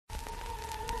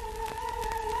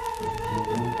You're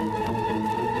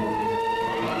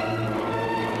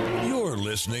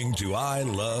listening to I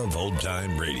Love Old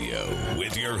Time Radio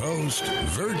with your host,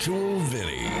 Virtual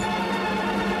Vinny.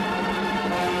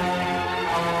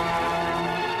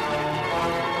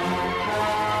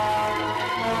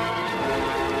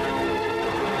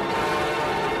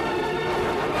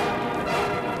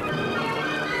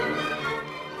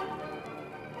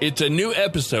 It's a new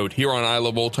episode here on I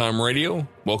Love Old Time Radio.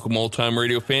 Welcome, Old Time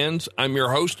Radio fans. I'm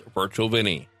your host, Virtual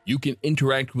Vinny. You can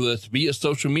interact with us via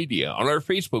social media on our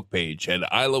Facebook page at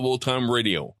I Love Old Time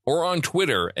Radio or on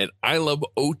Twitter at I Love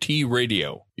OT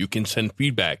Radio. You can send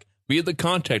feedback via the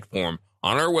contact form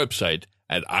on our website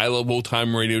at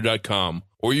iloveoldtimeradio.com,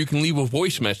 or you can leave a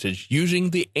voice message using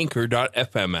the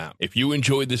Anchor.fm app. If you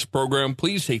enjoyed this program,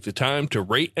 please take the time to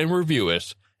rate and review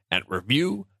us at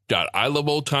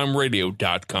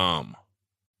review.iloveoldtimeradio.com.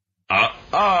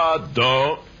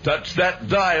 Don't touch that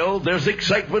dial. There's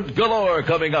excitement galore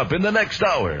coming up in the next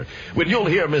hour when you'll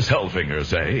hear Miss Hellfinger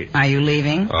say, "Are you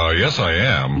leaving?" Yes, I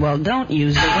am. Well, don't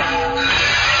use the...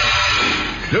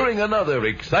 During another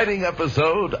exciting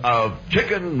episode of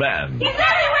Chicken Man. He's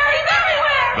everywhere! He's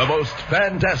everywhere! The most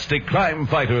fantastic crime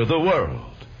fighter the world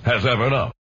has ever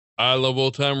known. I Love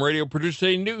Old Time Radio produces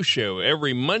a new show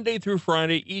every Monday through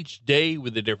Friday, each day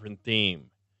with a different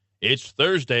theme. It's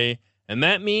Thursday, and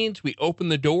that means we open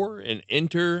the door and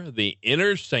enter the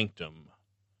inner sanctum.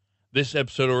 This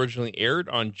episode originally aired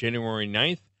on January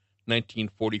 9th,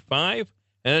 1945,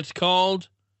 and it's called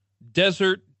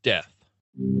Desert Death.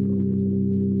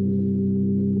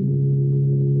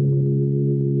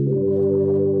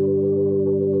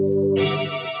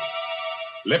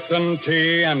 Lipton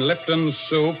Tea and Lipton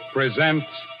Soup presents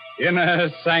Inner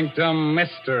Sanctum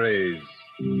Mysteries.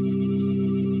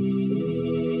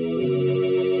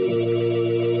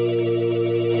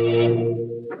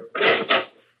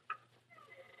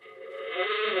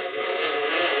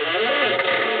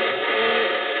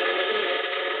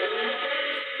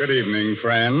 Good evening,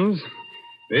 friends.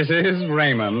 This is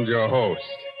Raymond, your host.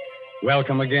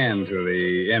 Welcome again to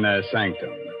the Inner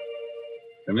Sanctum.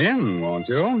 Come in, won't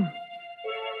you?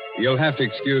 You'll have to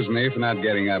excuse me for not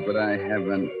getting up, but I have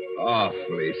an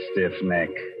awfully stiff neck.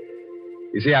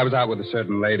 You see, I was out with a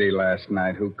certain lady last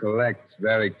night who collects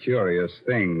very curious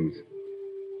things.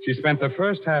 She spent the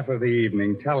first half of the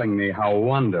evening telling me how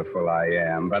wonderful I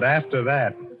am, but after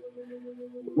that,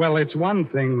 well, it's one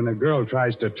thing when a girl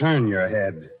tries to turn your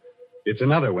head. It's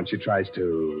another when she tries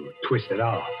to twist it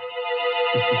off.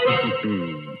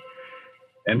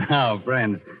 And now,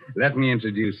 friends, let me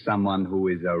introduce someone who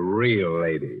is a real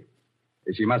lady.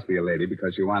 She must be a lady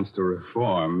because she wants to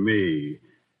reform me.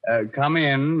 Come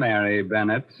in, Mary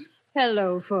Bennett.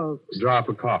 Hello, folks. Draw up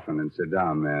a coffin and sit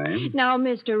down, Mary. Now,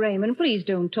 Mr. Raymond, please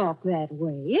don't talk that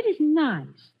way. It is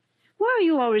nice. Why are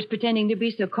you always pretending to be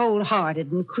so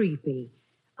cold-hearted and creepy?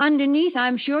 Underneath,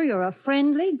 I'm sure you're a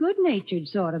friendly, good-natured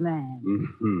sort of man.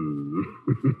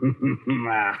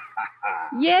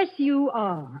 Yes, you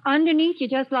are. Underneath, you're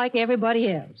just like everybody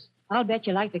else. I'll bet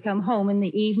you like to come home in the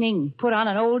evening, put on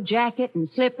an old jacket and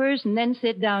slippers, and then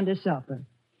sit down to supper.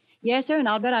 Yes, sir, and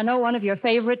I'll bet I know one of your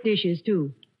favorite dishes,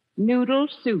 too. Noodle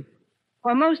soup.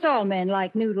 For most all men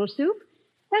like noodle soup.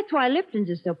 That's why Lipton's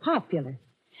is so popular.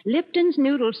 Lipton's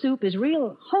noodle soup is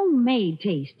real homemade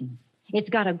tasting. It's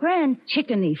got a grand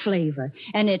chickeny flavor,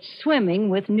 and it's swimming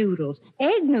with noodles.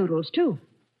 Egg noodles, too.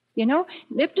 You know,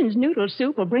 Lipton's noodle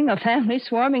soup will bring a family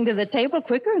swarming to the table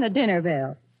quicker than a dinner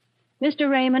bell. Mr.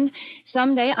 Raymond,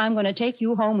 someday I'm going to take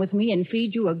you home with me and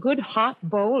feed you a good hot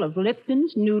bowl of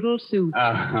Lipton's noodle soup.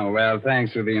 Well,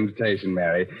 thanks for the invitation,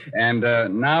 Mary. And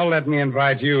now let me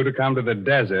invite you to come to the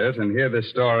desert and hear the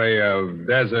story of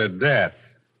Desert Death.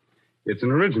 It's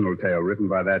an original tale written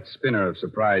by that spinner of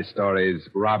surprise stories,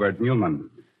 Robert Newman.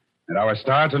 And our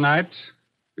star tonight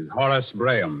is Horace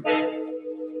Braham.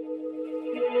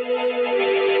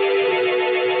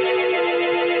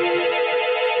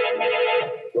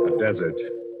 The desert,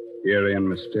 eerie and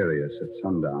mysterious at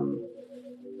sundown.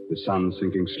 The sun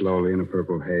sinking slowly in a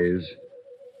purple haze.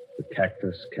 The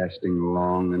cactus casting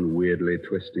long and weirdly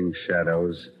twisting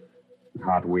shadows. The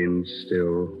hot winds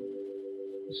still.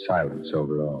 Silence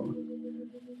over it all.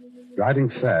 Driving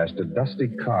fast, a dusty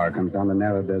car comes down the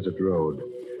narrow desert road.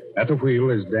 At the wheel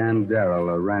is Dan Darrell,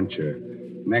 a rancher.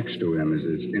 Next to him is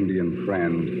his Indian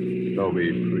friend,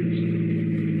 Toby Priest.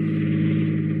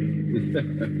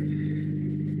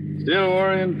 Still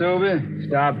worrying, Toby?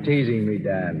 Stop teasing me,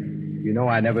 Dan. You know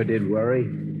I never did worry.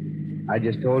 I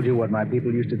just told you what my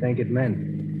people used to think it meant.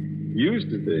 Used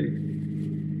to think?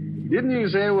 Didn't you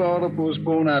say we ought to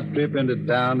postpone our trip into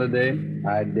town today?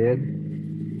 I did.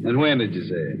 And when did you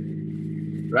say it?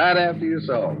 Right after you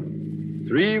saw him.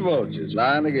 3 vultures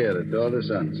lying together toward the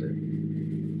sunset.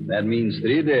 That means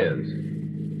 3 days.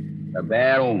 A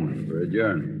bad omen for a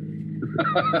journey.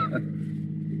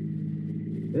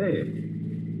 Hey,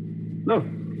 look.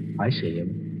 I see him.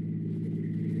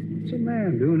 What's a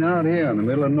man doing out here in the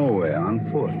middle of nowhere on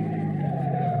foot?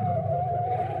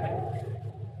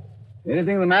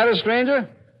 Anything the matter, stranger?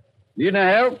 Need no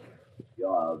help?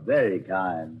 You're very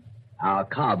kind. Our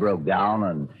car broke down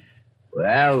and,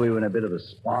 well, we were in a bit of a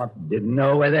spot. Didn't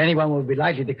know whether anyone would be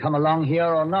likely to come along here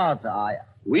or not.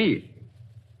 We?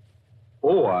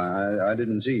 Oh, I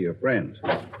didn't see your friends.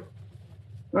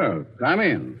 Well, come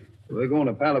in. We're going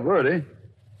to Palo Verde.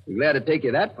 We're glad to take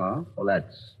you that far. Well,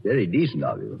 that's very decent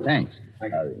of you. Thanks.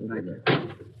 Thank you.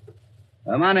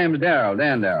 My name's Darrell,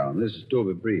 Dan Darrell, and this is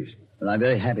Toby Priest. Well, I'm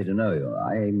very happy to know you.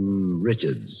 I'm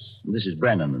Richards. This is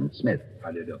Brennan and Smith.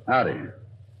 How do you do? Howdy.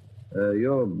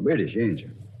 You're British, ain't you?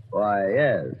 Why,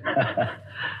 yes.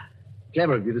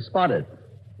 Clever of you to spot it.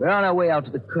 We're on our way out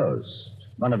to the coast.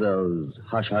 One of those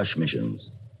hush-hush missions.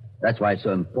 That's why it's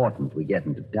so important we get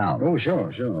into town. Oh,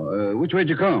 sure. Which way'd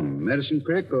you come? Medicine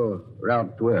Creek or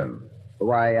Route 12?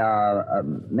 Why,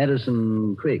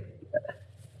 Medicine Creek.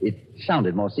 It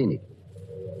sounded more scenic.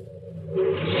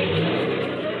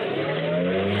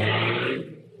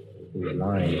 He's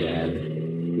lying, Dan.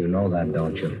 You know that,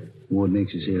 don't you? What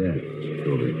makes you say that,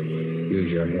 Toby?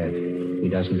 Use your head. He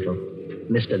doesn't look.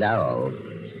 Mr. Darrow,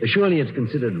 surely it's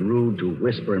considered rude to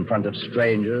whisper in front of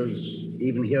strangers,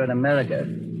 even here in America,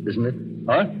 isn't it?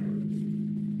 What?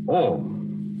 Oh,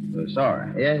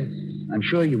 sorry. Yes, I'm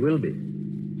sure you will be.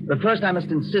 But first I must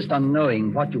insist on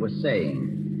knowing what you were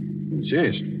saying.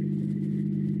 Insist?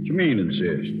 What you mean,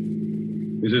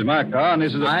 insist? This is my car, and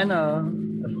this is I know.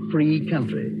 A free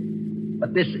country.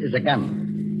 But this is a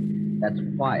gun. That's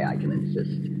why I can insist.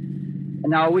 And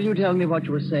now, will you tell me what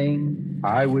you were saying?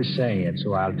 I was saying it,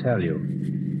 so I'll tell you.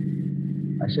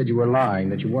 I said you were lying,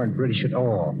 that you weren't British at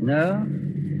all. No?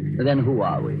 Then who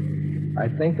are we? I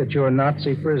think that you're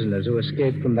Nazi prisoners who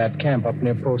escaped from that camp up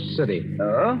near Post City.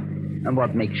 Oh? And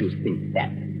what makes you think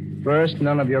that? First,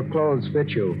 none of your clothes fit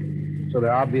you, so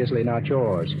they're obviously not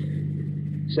yours.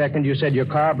 Second, you said your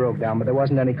car broke down, but there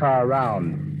wasn't any car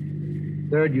around.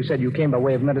 Third, you said you came by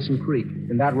way of Medicine Creek,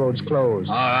 and that road's closed.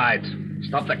 All right.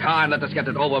 Stop the car and let us get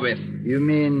it over with. You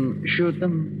mean shoot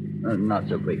them? Not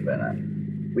so quick,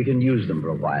 Bernard. We can use them for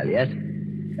a while yet.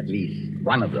 At least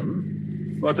one of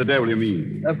them. What the devil do you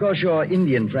mean? Of course, your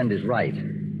Indian friend is right.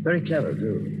 Very clever,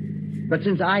 too. But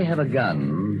since I have a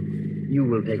gun, you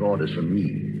will take orders from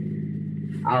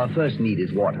me. Our first need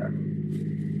is water.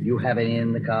 You have any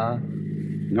in the car?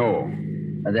 No.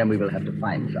 And then we will have to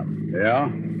find some.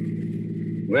 Yeah?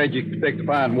 Where'd you expect to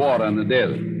find water in the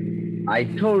desert? I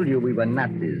told you we were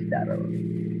Nazis, Darrow.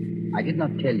 I did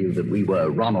not tell you that we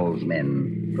were Rommel's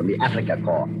men from the Africa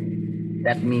Corps.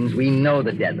 That means we know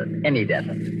the desert, any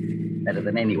desert, better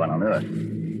than anyone on Earth.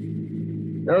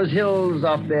 Those hills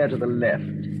off there to the left.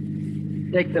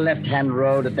 Take the left-hand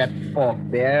road at that fork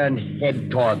there and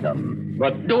head toward them.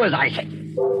 But do as I say.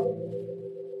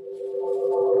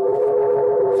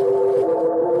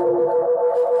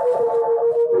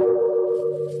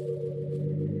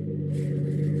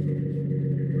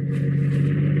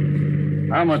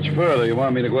 How much further you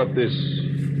want me to go up this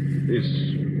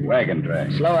wagon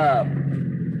track? Slow up.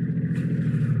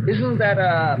 Isn't that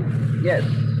yes,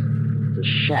 it's a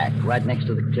shack right next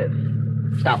to the cliff.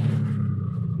 Stop.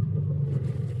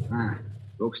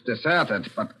 Looks deserted,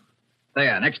 but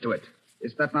there, next to it.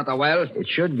 Is that not a well? It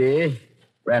should be.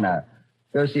 Brenner,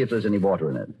 go see if there's any water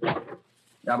in it.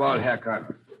 Jawohl, Herr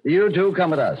Colonel. You two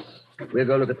come with us. We'll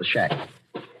go look at the shack.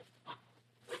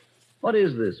 What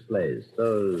is this place?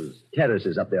 Those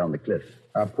terraces up there on the cliff?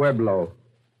 Pueblo.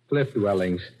 Cliff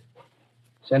dwellings.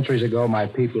 Centuries ago, my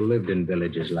people lived in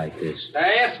villages like this.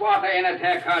 There is water in it,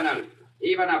 Herr Colonel.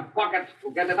 Even a bucket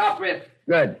to get it up with.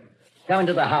 Good. Come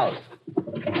into the house.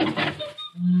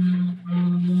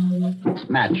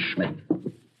 Match, Schmidt.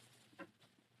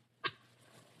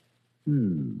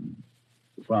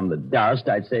 From the dust,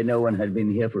 I'd say no one had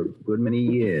been here for a good many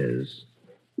years.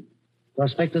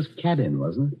 Prospector's cabin,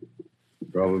 wasn't it?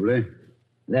 Probably.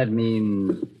 That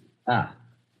means...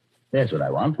 there's what I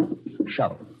want.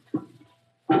 Shovel.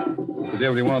 What the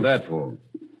devil do you want that for?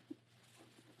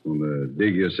 To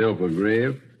dig yourself a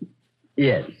grave?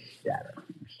 Yes, Darren,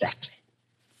 exactly.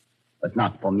 But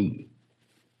not for me.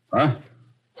 Huh?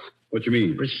 What you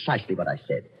mean? Precisely what I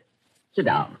said. Sit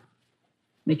down.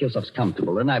 Make yourselves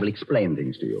comfortable, and I will explain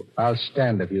things to you. I'll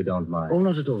stand if you don't mind. Oh,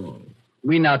 not at all.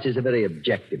 We Nazis are very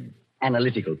objective,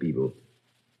 analytical people.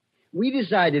 We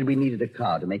decided we needed a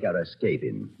car to make our escape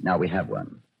in. Now we have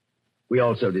one. We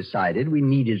also decided we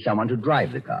needed someone to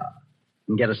drive the car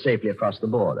and get us safely across the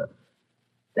border.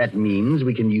 That means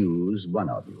we can use one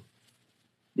of you.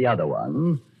 The other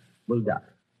one will die.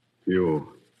 You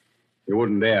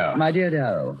wouldn't dare. My dear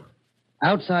Darrow,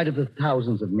 outside of the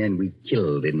thousands of men we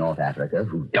killed in North Africa,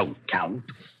 who don't count,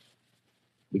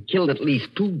 we killed at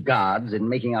least 2 guards in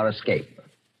making our escape.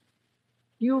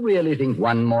 Do you really think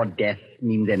one more death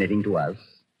means anything to us?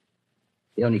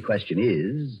 The only question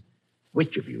is,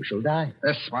 which of you shall die?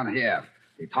 This one here.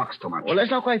 He talks too much. Well,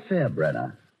 that's not quite fair,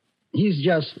 Brenner. He's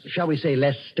just, shall we say,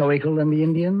 less stoical than the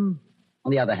Indian.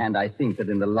 On the other hand, I think that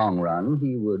in the long run,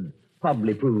 he would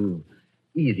probably prove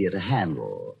easier to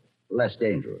handle, less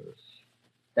dangerous.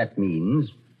 That means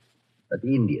that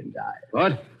the Indian dies.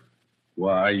 What?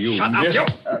 Why, you... Shut up,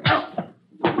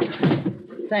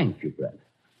 you! Thank you, Brenner.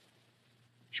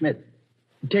 Schmidt,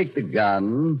 take the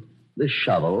gun, the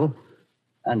shovel,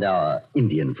 and our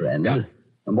Indian friend,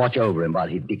 and watch over him while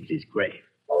he digs his grave.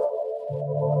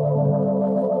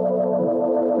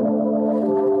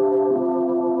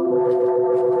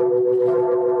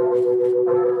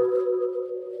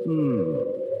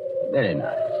 Very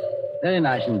nice. Very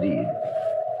nice indeed.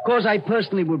 Of course, I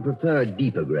personally would prefer a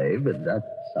deeper grave, but that's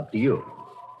up to you.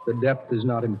 The depth is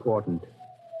not important.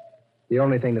 The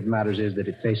only thing that matters is that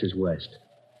it faces west.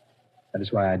 That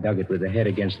is why I dug it with the head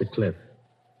against the cliff.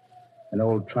 An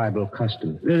old tribal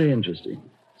custom. Very interesting.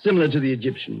 Similar to the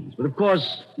Egyptians. But of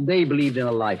course, they believed in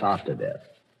a life after death.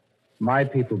 My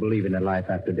people believe in a life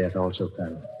after death also,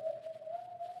 Colonel.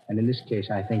 And in this case,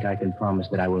 I think I can promise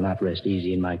that I will not rest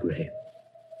easy in my grave.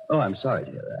 Oh, I'm sorry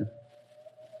to hear that.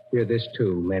 Hear this,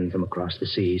 too, men from across the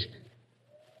seas.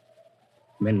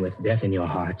 Men with death in your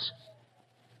hearts.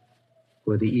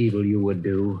 For the evil you would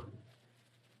do,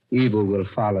 evil will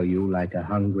follow you like a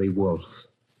hungry wolf.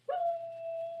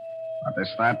 What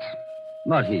is that?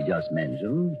 What he just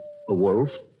mentioned. A wolf.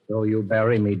 Though you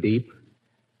bury me deep,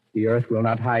 the earth will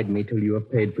not hide me till you have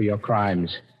paid for your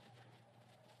crimes.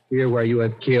 Here where you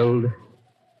have killed,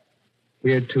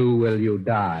 here too will you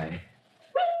die.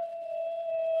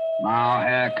 Now,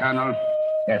 Herr Colonel.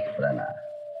 Yes, Brenner.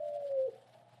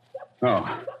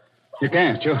 Oh, you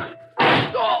can't, you.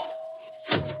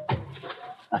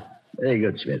 Very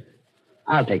good, Schmidt.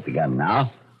 I'll take the gun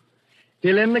now.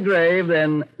 Fill in the grave,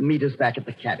 then meet us back at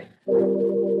the cabin.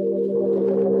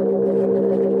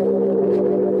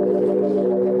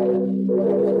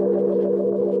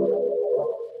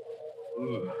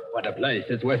 What a place.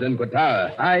 It's worse than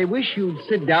Qatar. I wish you'd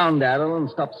sit down, Darrell, and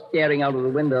stop staring out of the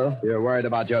window. You're worried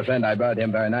about your friend. I buried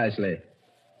him very nicely.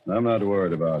 I'm not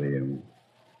worried about him.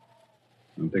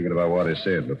 I'm thinking about what he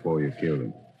said before you killed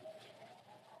him.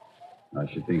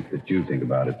 I should think that you think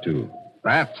about it, too.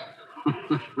 That?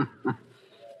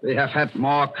 We have had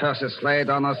more curses laid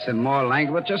on us in more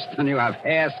languages than you have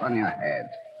hairs on your head.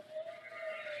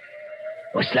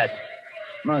 What's that?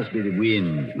 Must be the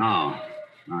wind. No,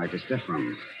 it is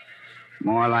different.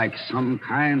 More like some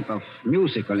kind of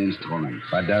musical instrument.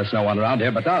 But there's no one around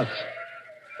here but us.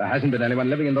 There hasn't been anyone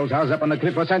living in those houses up on the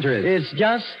cliff for centuries. It's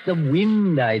just the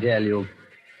wind, I tell you.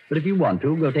 But if you want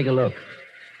to, go take a look.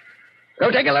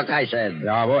 Go take a look, I said.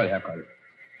 Ja, wohl, Herr Koll.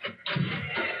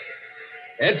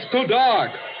 It's too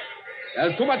dark.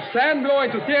 There's too much sand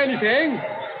blowing to see anything.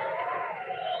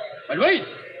 But wait.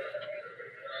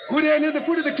 Go there near the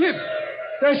foot of the cliff.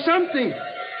 There's something.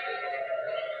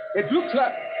 It looks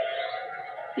like...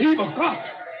 Oh, God.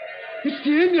 It's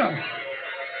the Indian.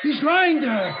 He's lying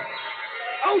there.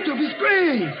 Out of his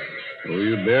grave. Oh,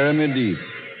 you bury me deep.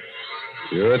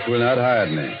 The earth will not hide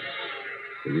me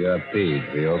till you have paid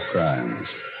for your crimes.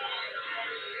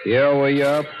 Here where you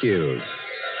are killed,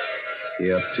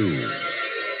 here too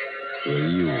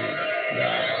will you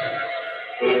die.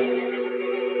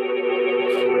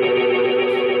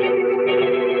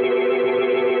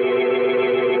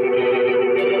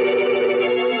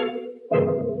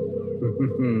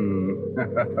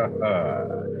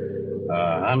 A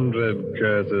 100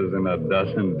 curses in a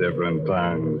dozen different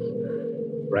tongues.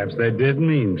 Perhaps they did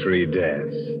mean 3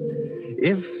 deaths.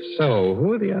 If so,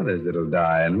 who are the others that'll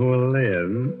die and who will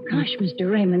live? Gosh,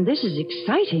 Mr. Raymond, this is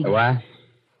exciting. What?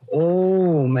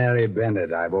 Oh, Mary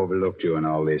Bennett, I've overlooked you in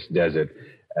all this desert.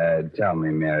 Tell me,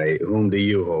 Mary, whom do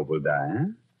you hope will die, huh?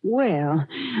 Well,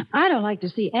 I don't like to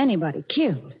see anybody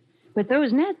killed. But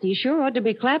those Nazis sure ought to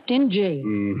be clapped in jail.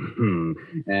 Mm-hmm.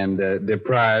 And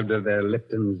deprived of their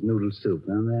Lipton's noodle soup,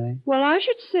 aren't they? Well, I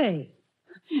should say.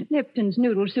 Lipton's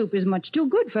noodle soup is much too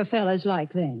good for fellas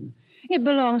like them. It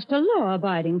belongs to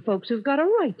law-abiding folks who've got a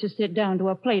right to sit down to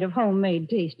a plate of homemade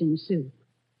tasting soup.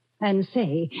 And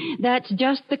say, that's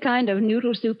just the kind of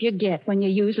noodle soup you get when you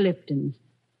use Lipton's.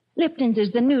 Lipton's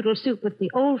is the noodle soup with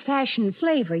the old-fashioned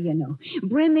flavor, you know,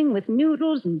 brimming with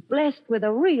noodles and blessed with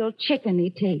a real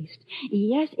chickeny taste.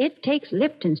 Yes, it takes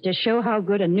Lipton's to show how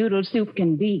good a noodle soup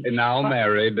can be. Now,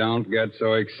 Mary, don't get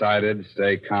so excited.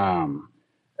 Stay calm.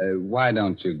 Why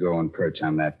don't you go and perch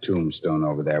on that tombstone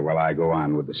over there while I go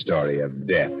on with the story of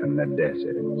death in the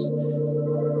desert?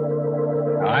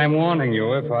 I'm warning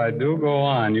you, if I do go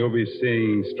on, you'll be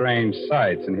seeing strange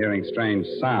sights and hearing strange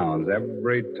sounds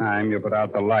every time you put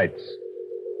out the lights.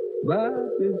 But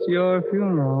it's your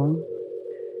funeral.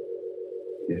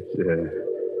 It's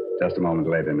just a moment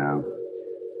later now.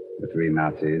 The three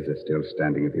Nazis are still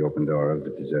standing at the open door of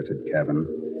the deserted cabin,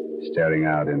 staring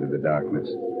out into the darkness.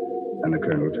 And the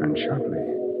colonel turned sharply,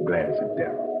 glares at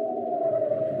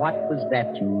Darrell. What was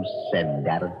that you said,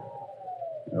 Darrell?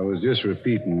 I was just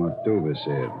repeating what Dover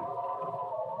said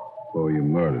before you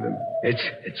murdered him.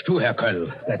 It's true, Herr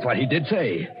Colonel. That's what he did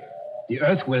say. The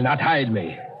earth will not hide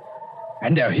me.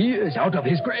 And there he is, out of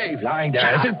his grave, lying there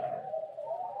as if...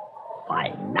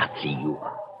 Fine Nazi you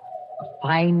are. A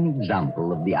fine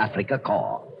example of the Afrika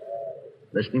Korps.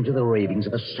 Listening to the ravings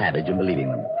of a savage and believing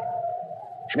them.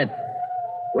 Schmidt,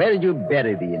 where did you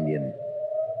bury the Indian?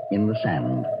 In the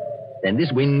sand. Then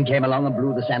this wind came along and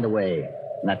blew the sand away.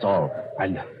 And that's all.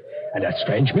 And that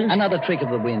strange music? Another trick of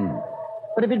the wind.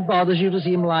 But if it bothers you to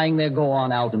see him lying there, go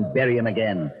on out and bury him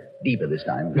again. Deeper this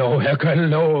time. No, Herr Colonel,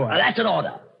 no. Now, that's an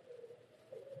order.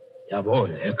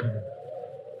 Jawohl, Herr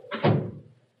Colonel.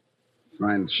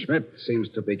 Friend Schmidt seems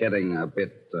to be getting a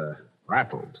bit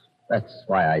rattled. That's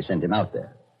why I sent him out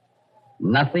there.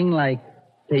 Nothing like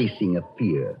facing a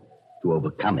fear to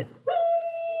overcome it.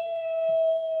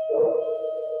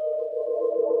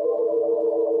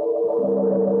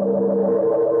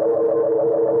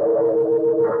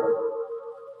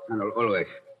 Colonel Ulrich,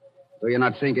 do you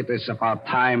not think it is about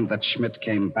time that Schmidt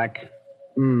came back?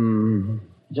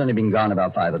 He's only been gone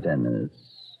about 5 or 10 minutes.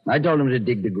 I told him to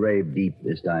dig the grave deep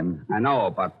this time. I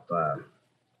know, but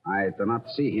I do not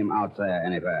see him out there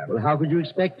anywhere. Well, how could you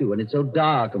expect to when it's so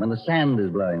dark and when the sand is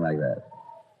blowing like that?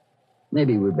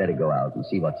 Maybe we'd better go out and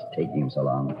see what's taking him so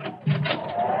long.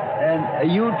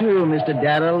 And you too, Mr.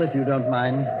 Darrell, if you don't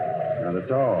mind. Not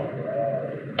at all.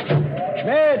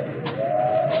 Schmidt!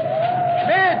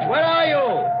 Schmidt, where are you?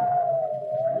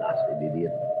 Blasted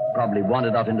idiot. Probably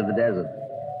wandered off into the desert.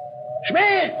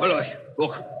 Schmidt!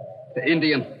 Look, the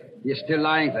Indian. He is still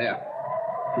lying there.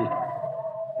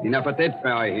 He never did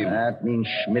bury him. That means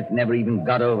Schmidt never even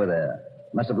got over there.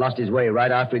 Must have lost his way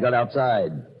right after he got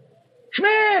outside.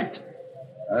 Schmidt!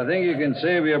 I think you can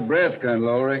save your breath, Colonel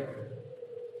Ulrich.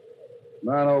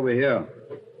 Come on over here.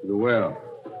 To the well.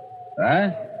 Huh?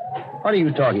 What are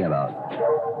you talking about?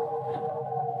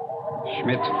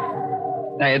 Schmidt.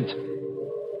 Dead.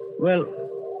 Well,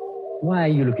 why are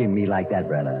you looking at me like that,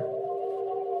 Brenner?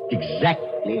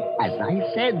 Exactly as I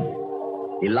said.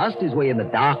 He lost his way in the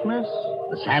darkness,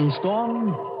 the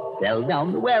sandstorm, fell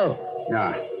down the well.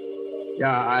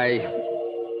 Yeah,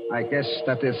 I guess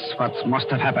that is what must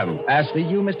have happened. As for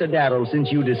you, Mr. Darrell,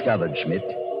 since you discovered Schmidt,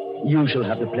 you shall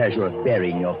have the pleasure of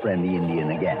burying your friend the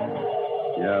Indian again.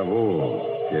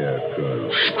 Jawohl, Herr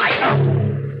Colonel.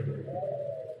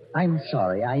 I'm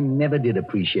sorry. I never did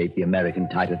appreciate the American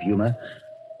type of humor.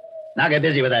 Now get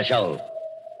busy with that shovel.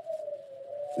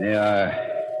 May I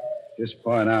just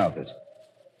point out that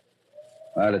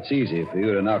while it's easy for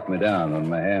you to knock me down when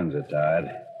my hands are tied,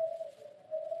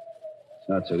 it's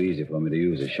not so easy for me to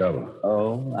use a shovel.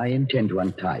 Oh, I intend to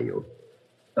untie you.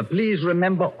 But please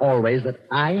remember always that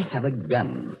I have a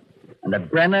gun, and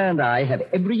that Brenner and I have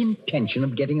every intention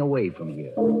of getting away from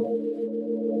here.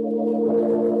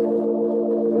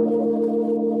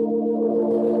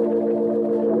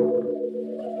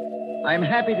 I'm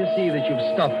happy to see that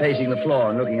you've stopped pacing the floor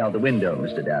and looking out the window,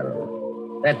 Mr.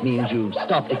 Darrow. That means you've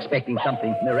stopped expecting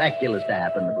something miraculous to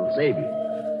happen that will save you.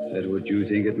 Is that what you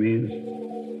think it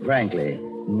means? Frankly,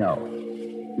 no.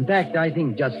 In fact, I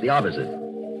think just the opposite.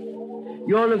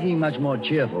 You're looking much more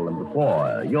cheerful than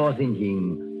before. You're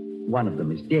thinking one of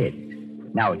them is dead.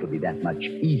 Now it'll be that much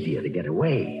easier to get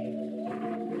away.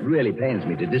 It really pains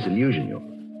me to disillusion you.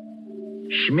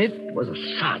 Schmidt was a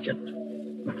sergeant,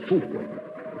 a fool.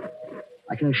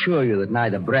 I can assure you that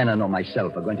neither Brenner nor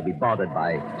myself are going to be bothered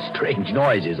by strange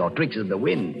noises or tricks of the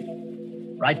wind.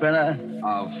 Right, Brenner?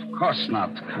 Of course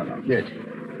not, Colonel. Good.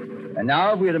 And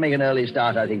now, if we're to make an early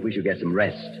start, I think we should get some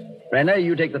rest. Brenner,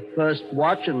 you take the first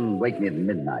watch and wake me at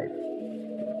midnight.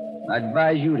 I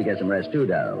advise you to get some rest, too,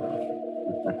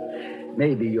 Darrell.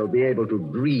 Maybe you'll be able to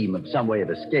dream of some way of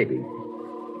escaping.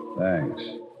 Thanks.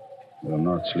 But I'm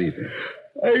not sleeping.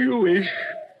 As you wish.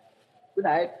 Good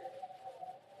night.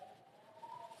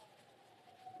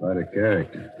 Quite a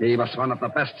character. He was one of the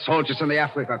best soldiers in the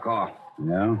Africa Corps.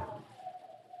 Yeah?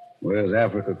 Where's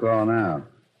Africa Corps now?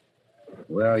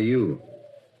 Where are you?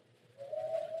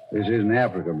 This isn't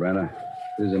Africa, Brenner.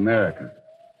 This is America.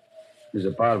 This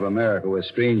is a part of America where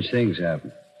strange things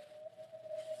happen.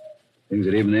 Things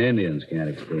that even the Indians can't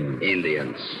explain.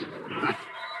 Indians.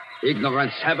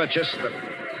 Ignorant savages.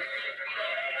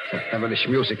 That devilish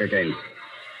music again.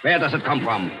 Where does it come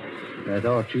from? I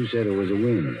thought you said it was a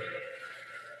wind.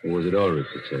 Or was it Ulrich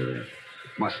that said that?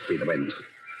 It must be the wind.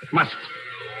 It must. Oh, you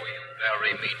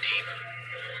bury me deep.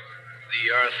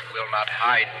 The earth will not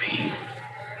hide me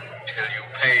till you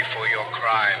pay for your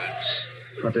crimes.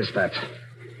 What is that?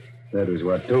 That was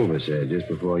what Tova said just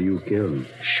before you killed him.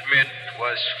 Schmidt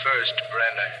was first,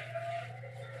 Brenner.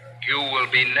 You will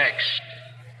be next.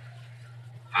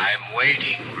 I'm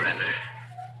waiting, Brenner.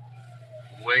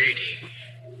 Waiting.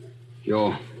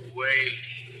 You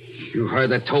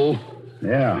heard it, too?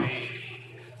 Yeah.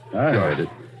 I heard it.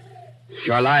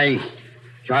 You're lying.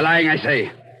 You're lying, I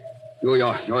say.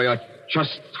 You're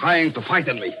just trying to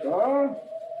frighten me. What?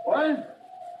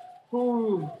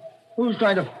 Who's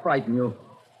trying to frighten you?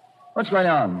 What's going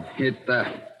on? It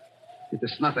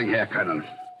is nothing here, Colonel.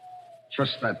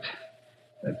 Just that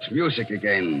music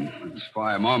again.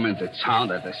 For a moment, it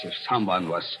sounded as if someone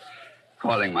was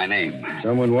calling my name.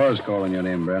 Someone was calling your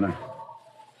name, Brenner.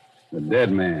 The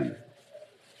dead man.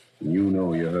 And you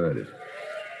know you heard it.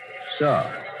 So?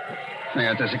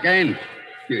 There it is again.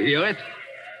 You hear it?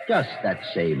 Just that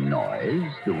same noise,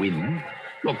 the wind.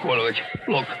 Look, Ulrich,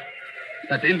 look.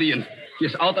 That Indian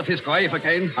is out of his grave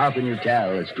again. How can you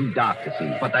tell? It's too dark to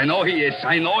see. But I know he is.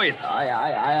 I know it.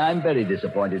 I'm very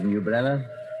disappointed in you, Brenner.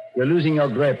 You're losing your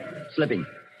grip, slipping.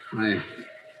 I'm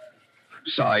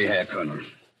sorry, Herr Colonel.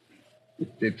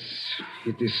 It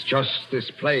is just this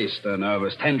place, the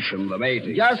nervous tension, the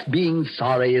waiting. Just being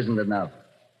sorry isn't enough.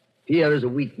 Fear is a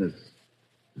weakness.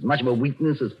 As much of a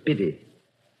weakness as pity.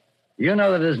 You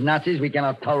know that as Nazis we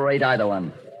cannot tolerate either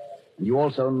one. And you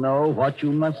also know what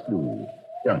you must do,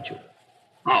 don't you?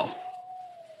 No.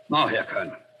 No, Herr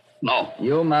Colonel. No.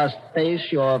 You must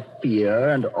face your fear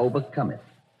and overcome it.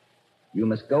 You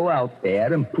must go out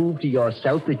there and prove to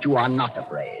yourself that you are not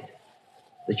afraid.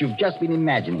 That you've just been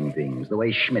imagining things the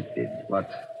way Schmidt did. But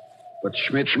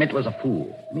Schmidt... Schmidt was a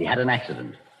fool, and he had an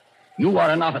accident. You are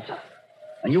an officer,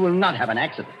 and you will not have an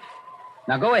accident.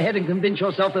 Now go ahead and convince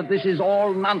yourself that this is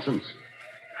all nonsense.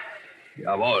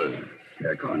 Jawohl,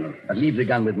 Herr Colonel. But leave the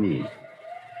gun with me.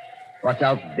 What's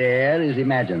out there is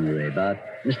imaginary, but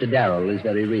Mr. Darrell is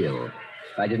very real.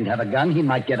 If I didn't have a gun, he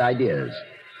might get ideas.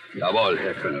 Jawohl,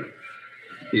 Herr Colonel.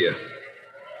 Here.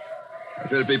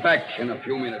 I will be back in a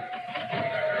few minutes.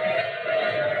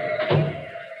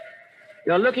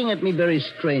 You're looking at me very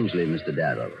strangely, Mr.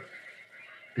 Darrell.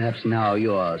 Perhaps now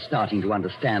you're starting to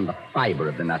understand the fiber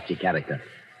of the Nazi character.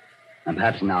 And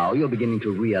perhaps now you're beginning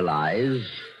to realize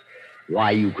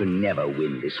why you can never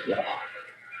win this war.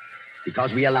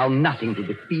 Because we allow nothing to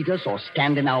defeat us or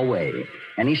stand in our way.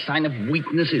 Any sign of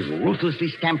weakness is ruthlessly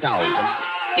stamped out. And...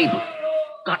 Hey,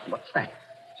 God, what's that?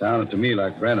 Sounded to me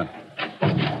like Brenner.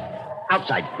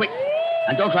 Outside, quick.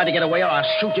 And don't try to get away or I'll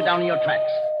shoot you down in your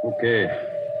tracks. Okay.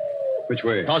 Which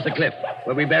way? Towards the cliff,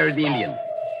 where we buried the Indian.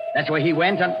 That's where he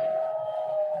went, and...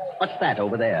 What's that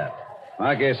over there?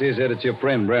 My guess is that it's your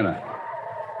friend, Brenner.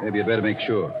 Maybe you'd better make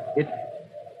sure. It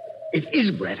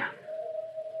is Brenner.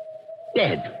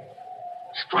 Dead.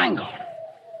 Strangled.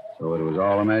 So it was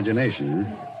all imagination,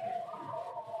 huh?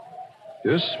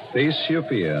 Just face your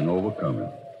fear and overcome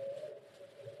it.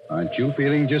 Aren't you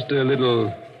feeling just a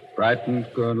little frightened,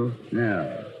 Colonel?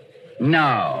 No.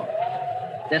 No.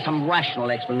 There's some rational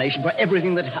explanation for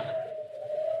everything that happened.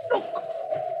 Look.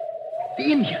 The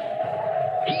Indian.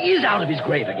 He is out of his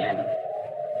grave again.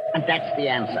 And that's the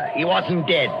answer. He wasn't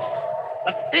dead.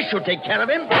 But this should take care of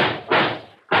him.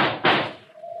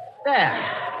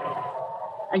 There.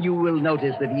 And you will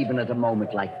notice that even at a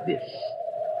moment like this,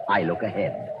 I look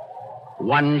ahead.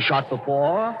 1 shot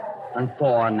before and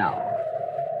 4 now.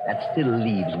 That still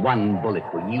leaves 1 bullet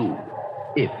for you,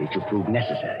 if it should prove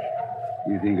necessary.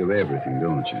 You think of everything,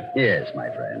 don't you? Yes, my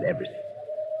friend, everything.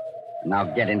 Now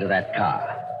get into that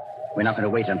car. We're not going to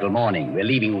wait until morning. We're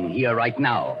leaving here right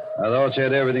now. I thought you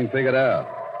had everything figured out.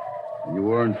 You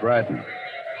weren't frightened.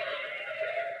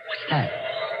 What's that?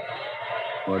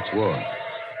 What's what?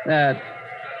 That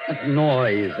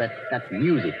noise, that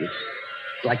music.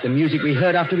 It's like the music we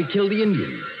heard after we killed the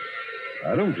Indian.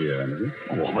 I don't hear anything.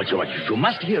 Oh, but you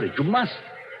must hear it. You must.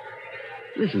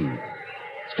 Listen.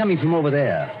 It's coming from over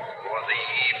there. For the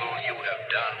evil you have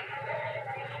done,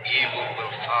 evil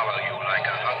will follow you like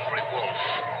a hungry wolf.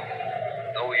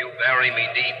 Though you bury me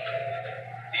deep,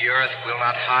 the The earth will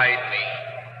not hide me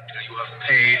till you have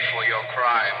paid for your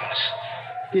crimes.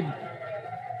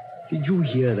 Did you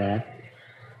hear that?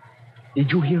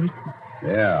 Did you hear it?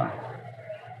 Yeah.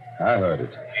 I heard it.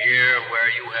 Here where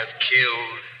you have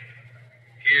killed,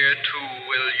 here too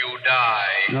will you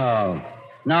die.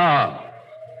 No.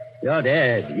 You're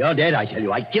dead. You're dead, I tell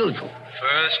you. I killed you.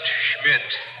 First Schmidt,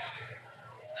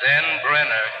 then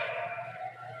Brenner,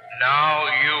 now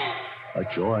you.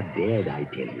 But you're dead, I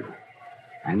tell you.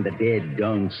 And the dead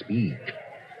don't speak.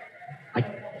 I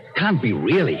can't be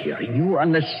really hearing you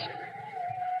unless...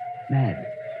 Mad.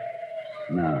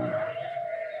 No.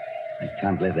 I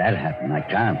can't let that happen. I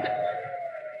can't.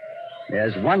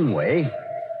 There's one way.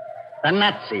 The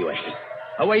Nazi way.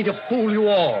 A way to fool you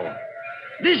all.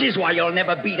 This is why you'll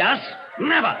never beat us.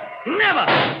 Never. Never.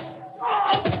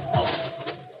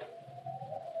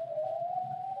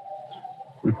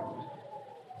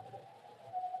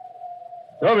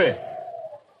 Toby!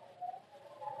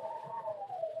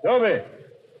 Toby!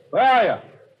 Where are you?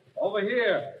 Over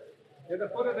here. At the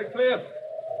foot of the cliff.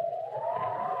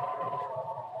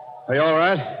 Are you all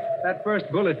right? That first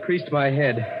bullet creased my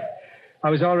head.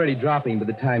 I was already dropping by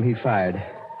the time he fired.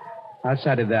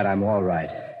 Outside of that, I'm all right.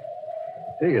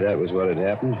 Figured that was what had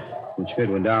happened when Schmidt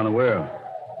went down the well.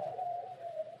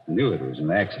 I knew it was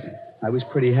an accident. I was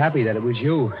pretty happy that it was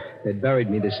you that buried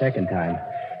me the second time.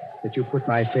 That you put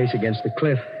my face against the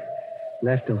cliff,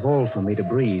 left a hole for me to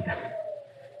breathe.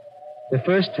 The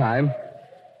first time,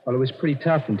 well, it was pretty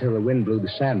tough until the wind blew the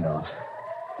sand off.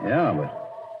 Yeah, but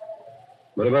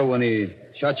what about when he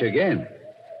shot you again?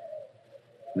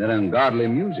 That ungodly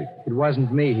music. It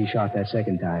wasn't me he shot that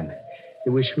second time. It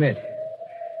was Schmidt.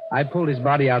 I pulled his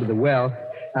body out of the well.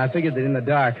 I figured that in the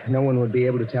dark, no one would be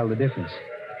able to tell the difference.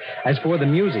 As for the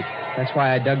music, that's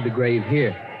why I dug the grave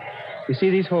here. You see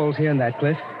these holes here in that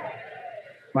cliff?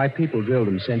 My people drilled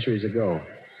them centuries ago.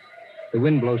 The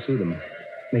wind blows through them.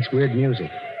 Makes weird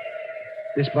music.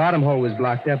 This bottom hole was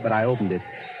blocked up, but I opened it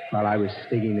while I was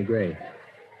digging the grave.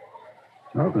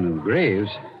 Talking of graves,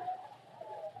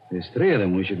 there's 3 of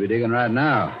them we should be digging right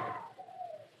now.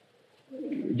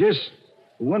 Just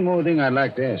one more thing I'd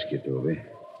like to ask you, Toby.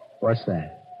 What's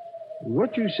that?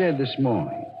 What you said this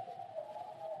morning.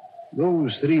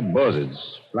 Those 3 buzzards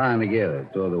flying together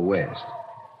toward the west.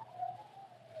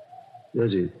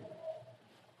 Does it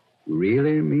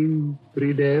really mean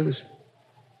 3 devils?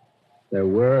 There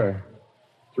were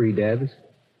 3 devils.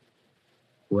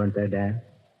 Weren't there, Dan?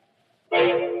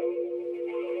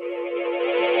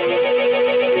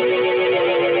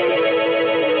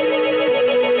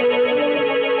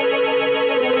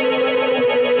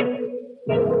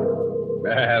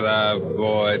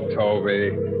 Boy,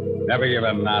 Toby. Never give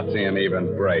a Nazi an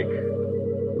even break.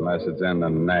 Unless it's in the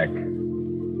neck.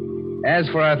 As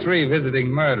for our 3 visiting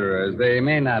murderers, they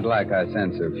may not like our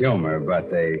sense of humor,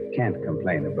 but they can't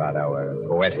complain about our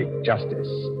poetic justice.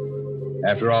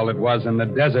 After all, it was in the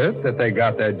desert that they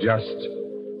got their just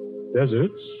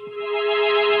deserts.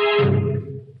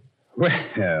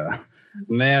 Well,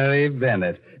 Mary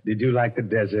Bennett, did you like the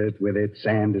desert with its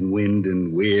sand and wind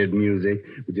and weird music?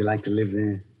 Would you like to live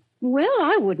there? Well,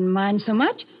 I wouldn't mind so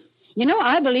much. You know,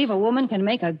 I believe a woman can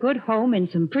make a good home in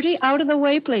some pretty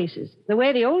out-of-the-way places, the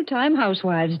way the old-time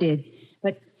housewives did.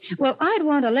 But, well, I'd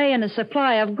want to lay in a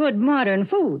supply of good modern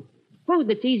food. Food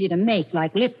that's easy to make,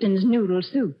 like Lipton's noodle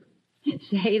soup.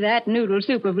 Say, that noodle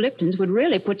soup of Lipton's would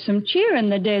really put some cheer in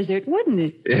the desert, wouldn't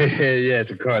it? Yes,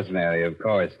 of course, Mary, of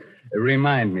course.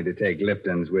 Remind me to take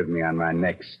Lipton's with me on my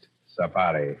next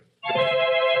safari.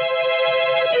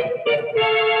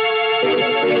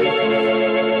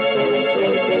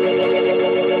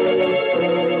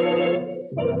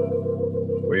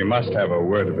 We must have a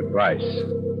word of advice.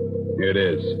 Here it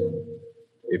is.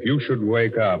 If you should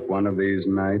wake up one of these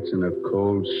nights in a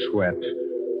cold sweat,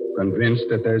 convinced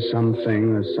that there's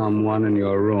something or someone in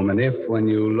your room, and if, when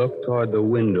you look toward the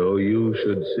window, you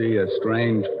should see a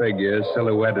strange figure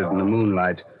silhouetted in the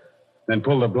moonlight, then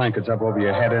pull the blankets up over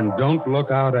your head and don't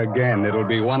look out again. It'll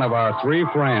be one of our 3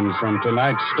 friends from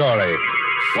tonight's story,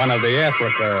 one of the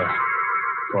Africa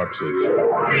corpses.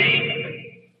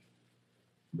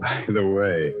 By the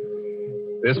way,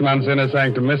 this month's Inner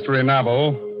Sanctum mystery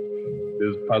novel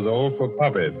is Puzzle for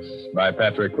Puppets by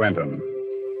Patrick Quentin.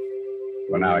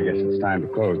 Well, now I guess it's time to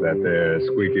close that there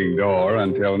squeaking door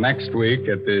until next week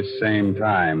at this same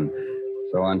time.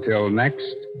 So until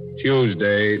next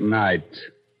Tuesday night.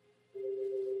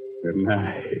 Good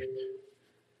night.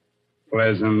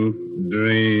 Pleasant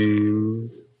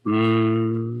dreams.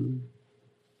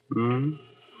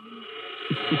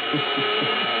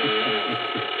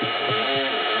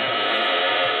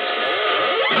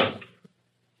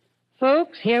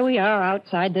 Folks, here we are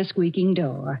outside the squeaking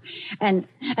door. And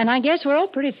I guess we're all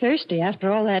pretty thirsty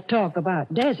after all that talk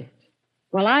about deserts.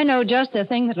 Well, I know just the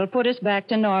thing that'll put us back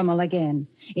to normal again.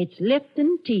 It's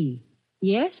Lipton tea.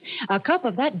 Yes, a cup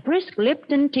of that brisk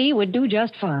Lipton tea would do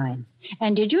just fine.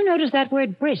 And did you notice that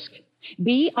word brisk?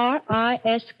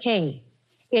 B-R-I-S-K.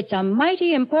 It's a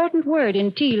mighty important word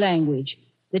in tea language.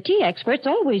 The tea experts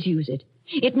always use it.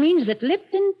 It means that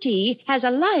Lipton tea has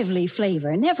a lively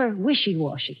flavor, never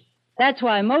wishy-washy. That's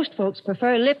why most folks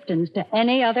prefer Lipton's to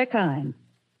any other kind.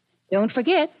 Don't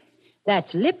forget,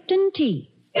 that's Lipton tea.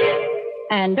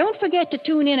 And don't forget to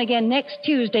tune in again next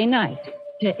Tuesday night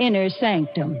to Inner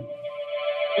Sanctum.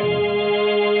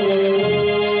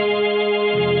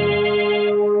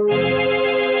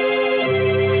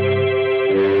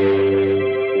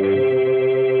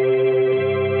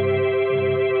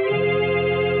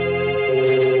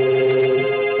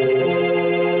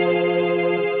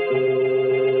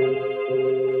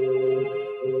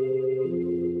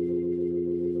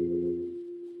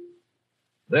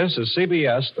 This is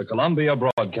CBS, the Columbia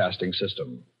Broadcasting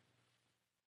System.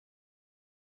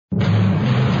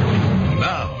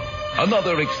 Now,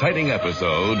 another exciting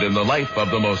episode in the life of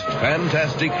the most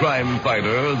fantastic crime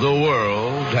fighter the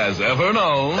world has ever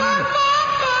known.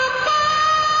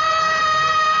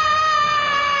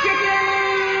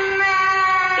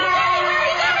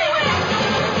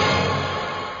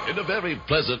 In a very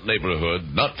pleasant neighborhood,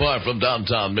 not far from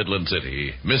downtown Midland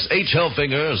City, Miss H.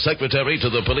 Helfinger, secretary to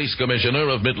the police commissioner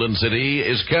of Midland City,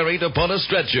 is carried upon a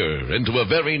stretcher into a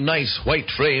very nice white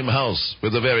frame house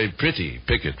with a very pretty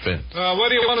picket fence. Where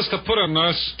do you want us to put her,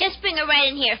 nurse? Just bring her right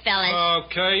in here, fellas.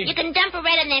 Okay. You can dump her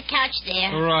right on that couch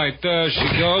there. All right, there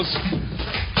she goes.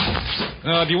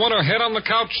 Do you want her head on the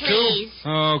couch, Please. too?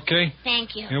 Okay.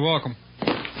 Thank you. You're welcome.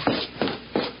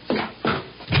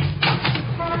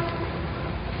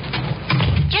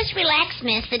 Just relax,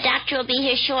 miss. The doctor will be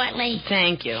here shortly.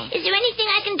 Thank you. Is there anything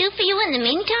I can do for you in the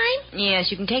meantime? Yes,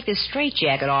 you can take this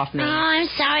straitjacket off me. Oh, I'm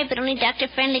sorry, but only Dr.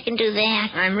 Friendly can do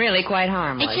that. I'm really quite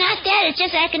harmless. It's not that. It's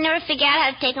just I can never figure out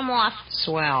how to take them off.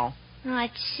 Swell.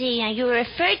 Let's see. You were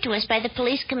referred to us by the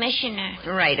police commissioner.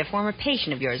 Right, a former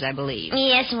patient of yours, I believe.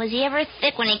 Yes, and was he ever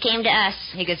thick when he came to us?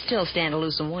 He could still stand to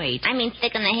lose some weight. I mean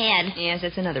thick in the head. Yes,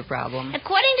 that's another problem.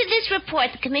 According to this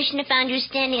report, the commissioner found you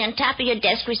standing on top of your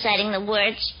desk reciting the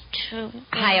words to...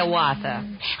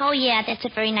 Hiawatha. Oh, yeah, that's a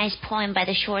very nice poem by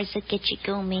the shores of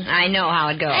Gitchigumi. I know how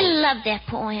it goes. I love that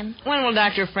poem. When will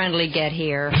Dr. Friendly get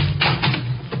here?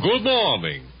 Good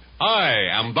morning. I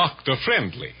am Dr.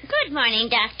 Friendly. Good morning,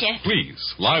 Doctor.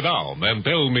 Please, lie down and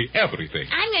tell me everything.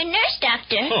 I'm your nurse,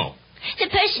 Doctor. Oh. The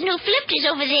person who flipped is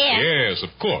over there. Yes, of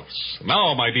course.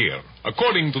 Now, my dear,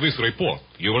 according to this report,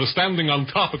 you were standing on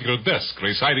top of your desk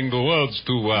reciting the words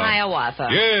to, Hiawatha.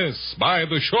 Yes, by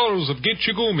the shores of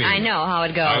Gitchigumi. I know how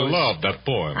it goes. I love that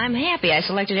poem. I'm happy I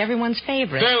selected everyone's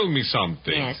favorite. Tell me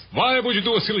something. Yes. Why would you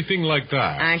do a silly thing like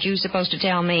that? Aren't you supposed to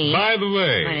tell me? By the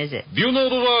way. What is it? Do you know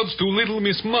the words to Little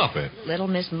Miss Muffet? Little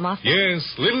Miss Muffet? Yes,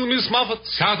 Little Miss Muffet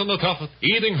sat on the tuffet,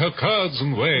 eating her curds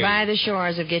and whey. By the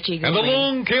shores of Gitchigumi. And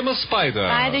along came a spider.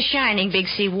 By the shining Big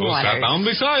Sea waters. Who sat down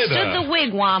beside her. Stood the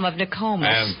wigwam of Nokomis.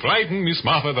 And frightened Miss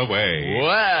Muffet away.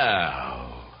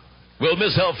 Wow. Will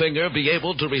Miss Helfinger be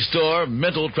able to restore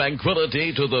mental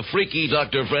tranquility to the freaky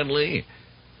Dr. Friendly?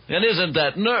 And isn't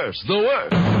that nurse the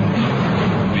worst?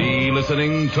 Be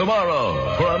listening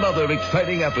tomorrow for another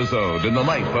exciting episode in the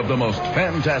life of the most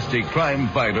fantastic crime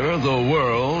fighter the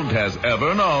world has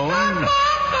ever known.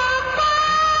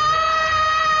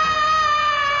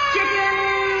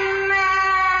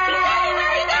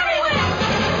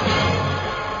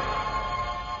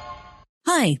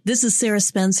 Hi, this is Sarah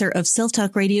Spencer of Self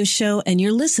Talk Radio Show, and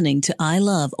you're listening to I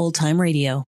Love Old Time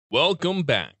Radio. Welcome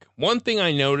back. One thing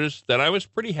I noticed that I was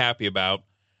pretty happy about,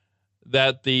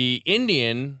 that the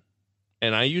Indian,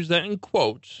 and I use that in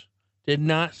quotes, did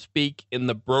not speak in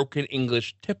the broken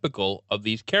English typical of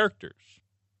these characters.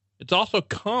 It's also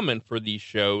common for these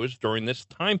shows during this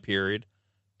time period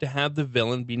to have the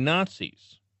villain be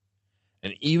Nazis.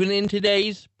 And even in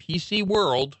today's PC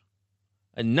world,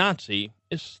 a Nazi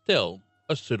is still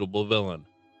a suitable villain.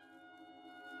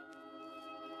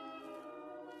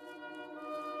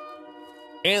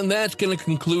 And that's going to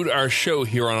conclude our show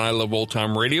here on I Love Old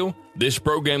Time Radio. This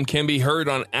program can be heard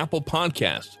on Apple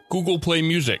Podcasts, Google Play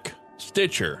Music,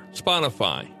 Stitcher,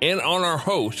 Spotify, and on our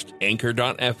host,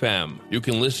 Anchor.fm. You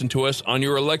can listen to us on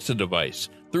your Alexa device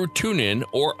through TuneIn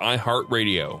or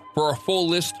iHeartRadio. For a full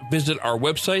list, visit our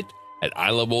website at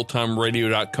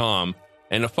iloveoldtimeradio.com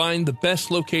and to find the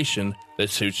best location that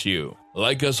suits you.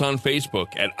 Like us on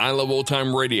Facebook at I Love Old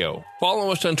Time Radio.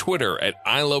 Follow us on Twitter at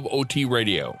I Love OT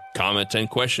Radio. Comments and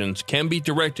questions can be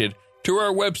directed to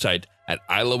our website at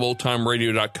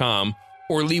iloveoldtimeradio.com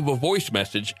or leave a voice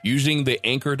message using the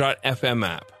Anchor.fm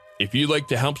app. If you'd like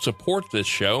to help support this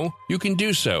show, you can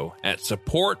do so at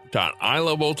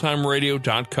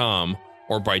support.iloveoldtimeradio.com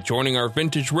or by joining our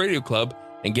Vintage Radio Club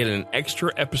and get an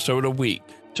extra episode a week.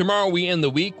 Tomorrow we end the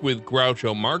week with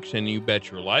Groucho Marx and You Bet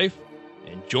Your Life.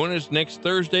 And join us next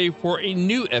Thursday for a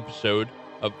new episode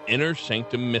of Inner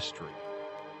Sanctum Mystery.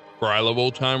 For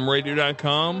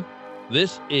iloveoldtimeradio.com,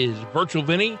 this is Virtual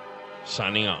Vinny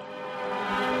signing off.